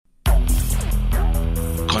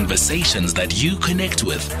Conversations that you connect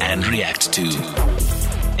with and react to.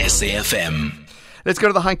 SAFM. Let's go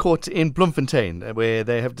to the High Court in Bloemfontein, where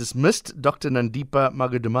they have dismissed Dr Nandipha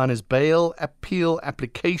Magudumana's bail appeal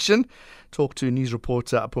application. Talk to news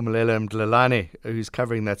reporter Aphumelele Mdlalane, who's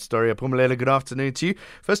covering that story. Aphumelele, good afternoon to you.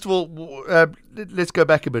 First of all, let's go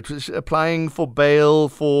back a bit. Applying for bail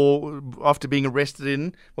after being arrested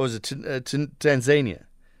in, Tanzania?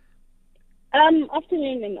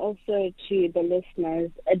 Afternoon, and also to the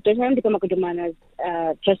listeners. Dr Nandipha Magudumana's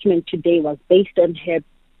judgment today was based on her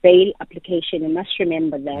bail application. You must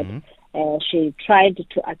remember that she tried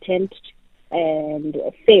to attempt and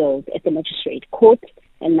failed at the magistrate court,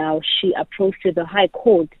 and now she approached the High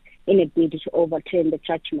Court in a bid to overturn the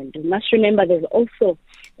judgment. You must remember there's also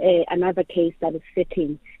another case that is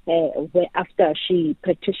sitting where after she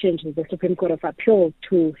petitioned the Supreme Court of Appeal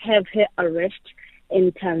to have her arrest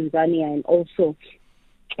in Tanzania and also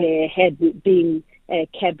had been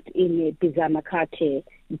kept in Bizamakate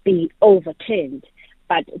be overturned.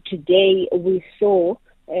 But today we saw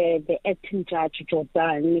the acting judge,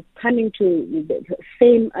 Jordan, coming to the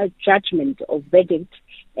same judgment or verdict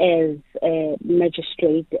as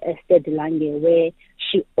Magistrate Esther Lange, where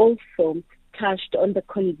she also touched on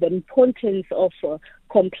the importance of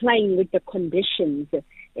complying with the conditions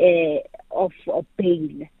of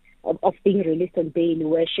bail, of being released on bail,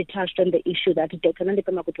 where she touched on the issue that Dr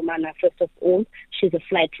Nandipha Magudumana, first of all, she's a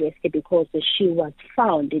flight risk because she was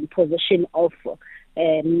found in possession of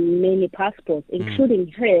many passports,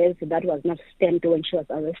 including hers that was not stamped when she was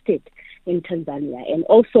arrested in Tanzania. And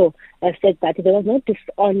also said that there was no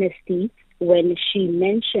dishonesty when she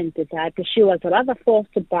mentioned that she was rather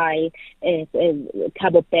forced by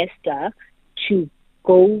Thabo Bester to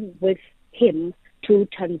go with him to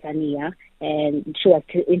Tanzania, and she was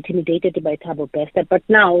intimidated by Thabo Bester. But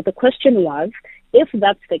now the question was, if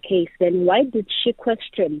that's the case, then why did she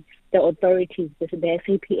question the authorities, the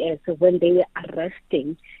SAPS, when they were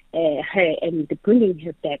arresting her and bringing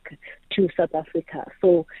her back to South Africa?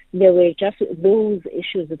 So there were just those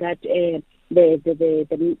issues that the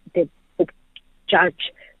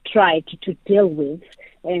judge tried to deal with,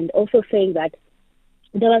 and also saying that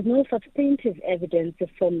there was no substantive evidence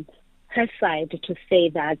from her side to say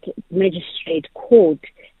that magistrate court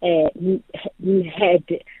had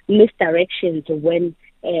misdirections when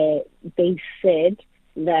they said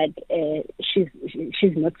that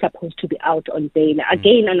she's not supposed to be out on bail.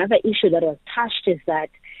 Again, another issue that was touched is that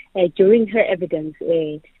during her evidence,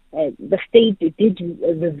 the state did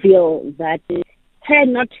reveal that her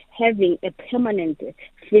not having a permanent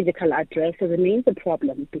physical address remains a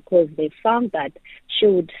problem, because they found that she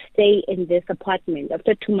would stay in this apartment.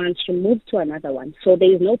 After 2 months, she moved to another one. So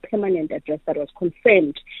there is no permanent address that was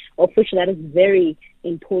confirmed, of which that is very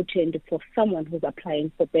important for someone who's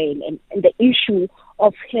applying for bail. And the issue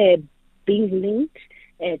of her being linked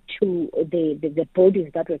to the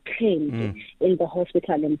bodies that were claimed in the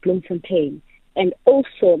hospital in Bloemfontein. And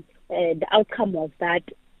also the outcome was that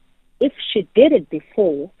if she did it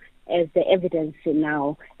before, as the evidence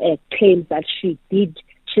now claims that she's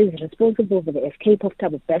responsible for the escape of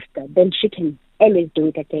Thabo Bester, then she can always do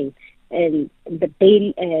it again. And the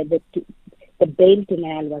bail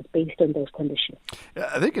denial was based on those conditions.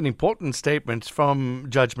 I think an important statement from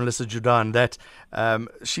Judge Melissa Jordan that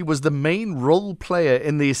she was the main role player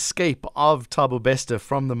in the escape of Thabo Bester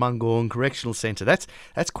from the Mangaung Correctional Centre. That's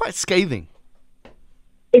quite scathing.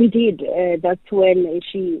 Indeed, that's when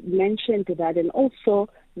she mentioned that, and also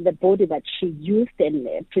the body that she used and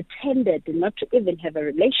pretended not to even have a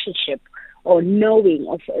relationship or knowing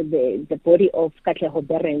of the body of Katleho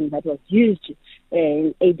Bereng that was used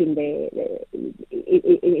in aiding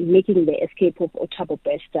in making the escape of Thabo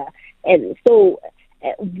Bester. And so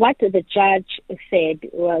what the judge said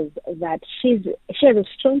was that she has a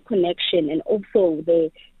strong connection, and also the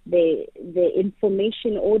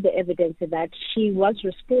information or the evidence that she was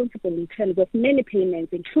responsible in terms of many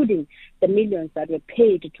payments, including the millions that were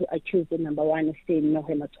paid to accused number one, Steve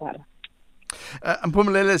Nohematwara.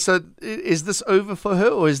 Aphumelele, so is this over for her,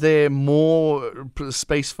 or is there more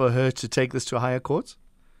space for her to take this to a higher court?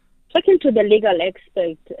 Talking to the legal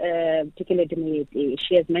expert, particularly,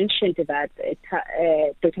 she has mentioned that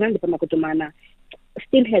Dr Nandipha Magudumana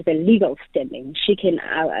still has a legal standing. She can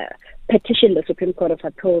petition the Supreme Court of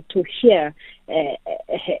Appeal to hear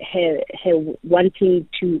her wanting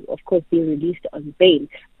to, of course, be released on bail.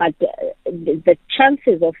 But the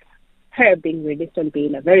chances of her being released on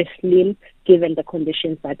bail are very slim, given the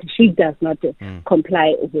conditions that she does not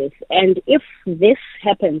comply with. And if this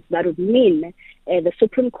happens, that would mean the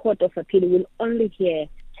Supreme Court of Appeal will only hear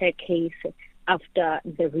her case after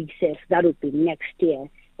the recess. That would be next year.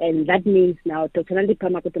 And that means now Dr. Nandipha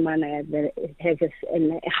Magudumana has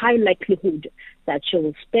a high likelihood that she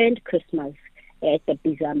will spend Christmas at the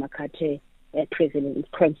Biza Makate prison in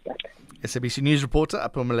Kroonstad. SABC News reporter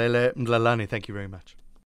Aphumelele Mdlalane, thank you very much.